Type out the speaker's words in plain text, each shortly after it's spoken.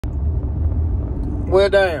Well,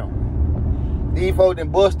 damn. These folks done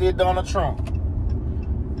busted Donald Trump.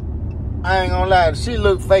 I ain't gonna lie, she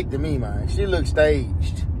looked fake to me, man. She looked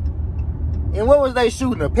staged. And what was they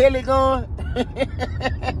shooting? A pellet gun?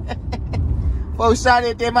 Folks shot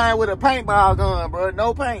at that man with a paintball gun, bro.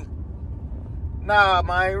 No paint. Nah,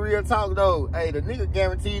 man. Real talk, though. Hey, the nigga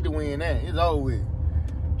guaranteed to win that. It's over with.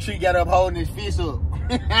 Tree got up holding his fist up.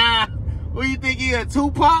 What you think he a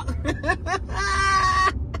Tupac?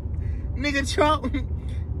 Nigga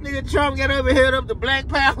Trump got up and held up the Black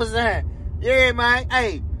Power sign. Yeah, man.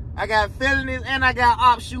 Hey, I got felonies and I got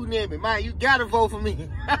ops shooting at me. Man, you gotta vote for me.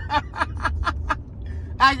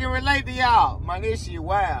 I can relate to y'all. Man, this shit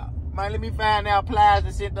wild. Man, let me find out Plies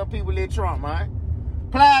that sent them people at Trump, man.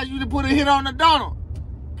 Plies, you to put a hit on the Donald.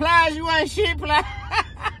 Plies, you ain't shit, Plies.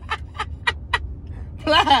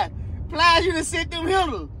 Plies, you done sent them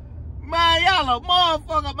hitters. Man, y'all a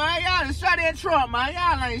motherfucker, man. Y'all done shot at Trump, man.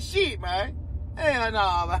 Y'all ain't shit, man. Hell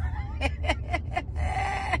no, man.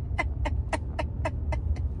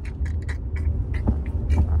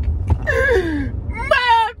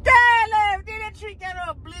 Man, damn, then that tree got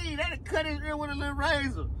up bleed. They done cut his ear with a little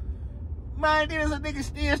razor. Man, there's a nigga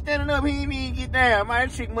still standing up. He didn't even get down. Man,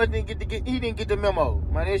 that trick must didn't he didn't get the memo.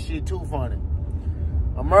 Man, that shit too funny.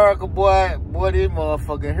 America, boy, this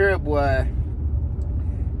motherfucking here, boy.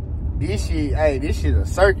 This shit, hey, this shit a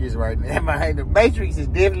circus right now, man. The Matrix is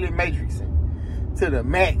definitely matrixing to the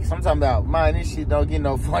max. I'm talking about, man, this shit don't get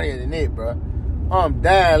no funnier than that, bro. I'm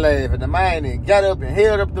dying laughing. The man that got up and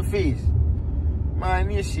held up the fist. Man,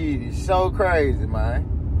 this shit is so crazy,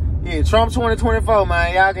 man. Yeah, Trump 2024,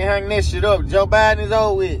 man. Y'all can hang that shit up. Joe Biden is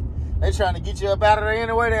over with. They trying to get you up out of there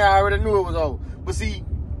anyway. They already knew it was over. But see,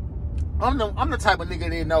 I'm the type of nigga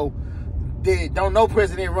that don't know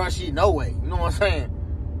president run shit no way. You know what I'm saying?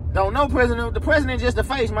 Don't know president. The president just the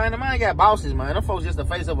face, man. The man got bosses, man. Them folks just the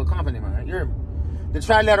face of a company, man. You hear me? The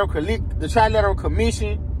Trilateral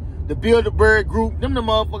Commission, the Bilderberg Group, them the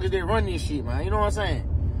motherfuckers that run this shit, man. You know what I'm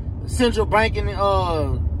saying? The central banking,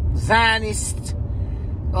 Zionist,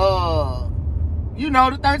 you know,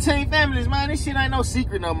 the 13 families, man. This shit ain't no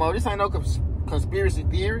secret no more. This ain't no conspiracy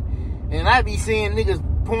theory. And I be seeing niggas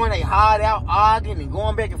pouring they hard out, arguing and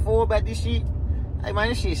going back and forth about this shit. Hey, man,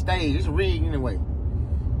 this shit staged. It's rigged anyway.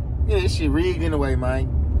 Yeah, this shit rigged anyway,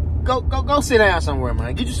 man. Go sit down somewhere,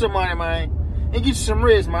 man. Get you some money, man. And get you some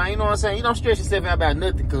rest, man. You know what I'm saying? You don't stress yourself out about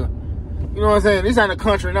nothing, cuz. You know what I'm saying? This ain't a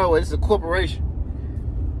country, no. It's a corporation.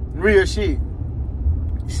 Real shit.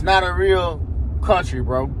 It's not a real country,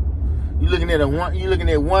 bro. You looking at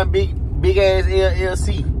one big ass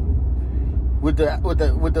LLC with the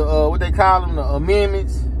what they call them, the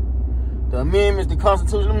amendments, the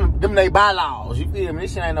Constitution, them they bylaws. You feel me?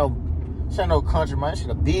 This shit ain't no country, man. This shit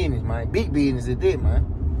a business, man. Big business at that, man.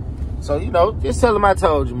 So, you know, just tell them I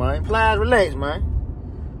told you, man. Plies, relax, man.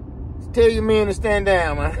 Just tell your men to stand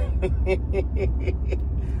down, man.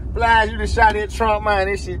 Plies, you done shot at Trump, man.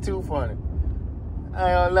 This shit too funny. I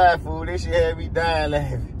ain't gonna lie, fool. This shit had me dying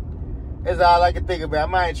laughing. That's all I can think about.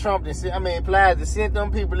 Man, Trump done sent, Plies done sent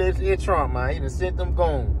them people at Trump, man. He done sent them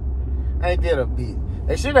gone. Ain't that a bit?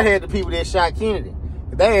 They should have had the people that shot Kennedy.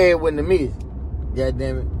 They had wouldn't have missed.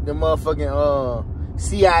 Goddamn it. The motherfucking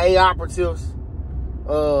CIA operatives.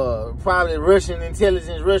 Probably Russian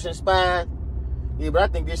intelligence, Russian spies. Yeah, but I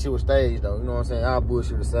think this shit was staged, though. You know what I'm saying? All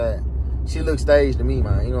bullshit aside. Shit looks staged to me,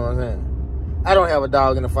 man. You know what I'm saying? I don't have a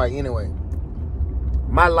dog in the fight anyway.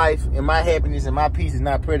 My life and my happiness and my peace is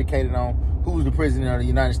not predicated on who's the president of the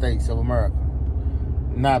United States of America.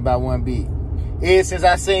 Not by one bit. Ever since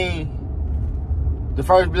I seen the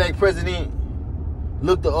first black president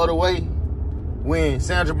look the other way when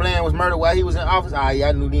Sandra Bland was murdered while he was in office, yeah,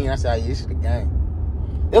 I knew then. I said, yeah, this is the game.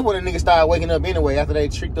 That's when the niggas started waking up anyway after they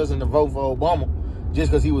tricked us into vote for Obama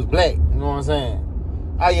just because he was black. You know what I'm saying?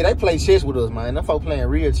 Yeah, they play chess with us, man. Them folks playing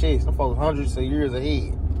real chess. Them folks hundreds of years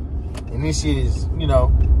ahead. And this shit is, you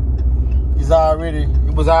know, it was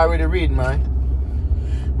already written, man.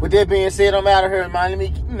 With that being said, I'm out of here, man. Let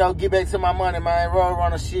me, you know, get back to my money, man. Roll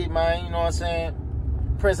runner shit, man. You know what I'm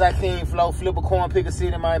saying? Prince Hakeem flow, flip a coin, pick a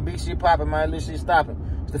city, man. Big shit popping, man. Little shit stopping.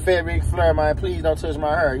 It's the Fat Ric Flair, man. Please don't touch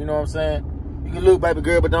my hair. You know what I'm saying? You can look, baby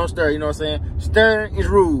girl, but don't stir. You know what I'm saying? Stir is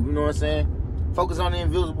rude. You know what I'm saying? Focus on the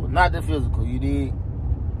invisible, not the physical. You dig?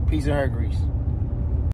 Peace and hair grease.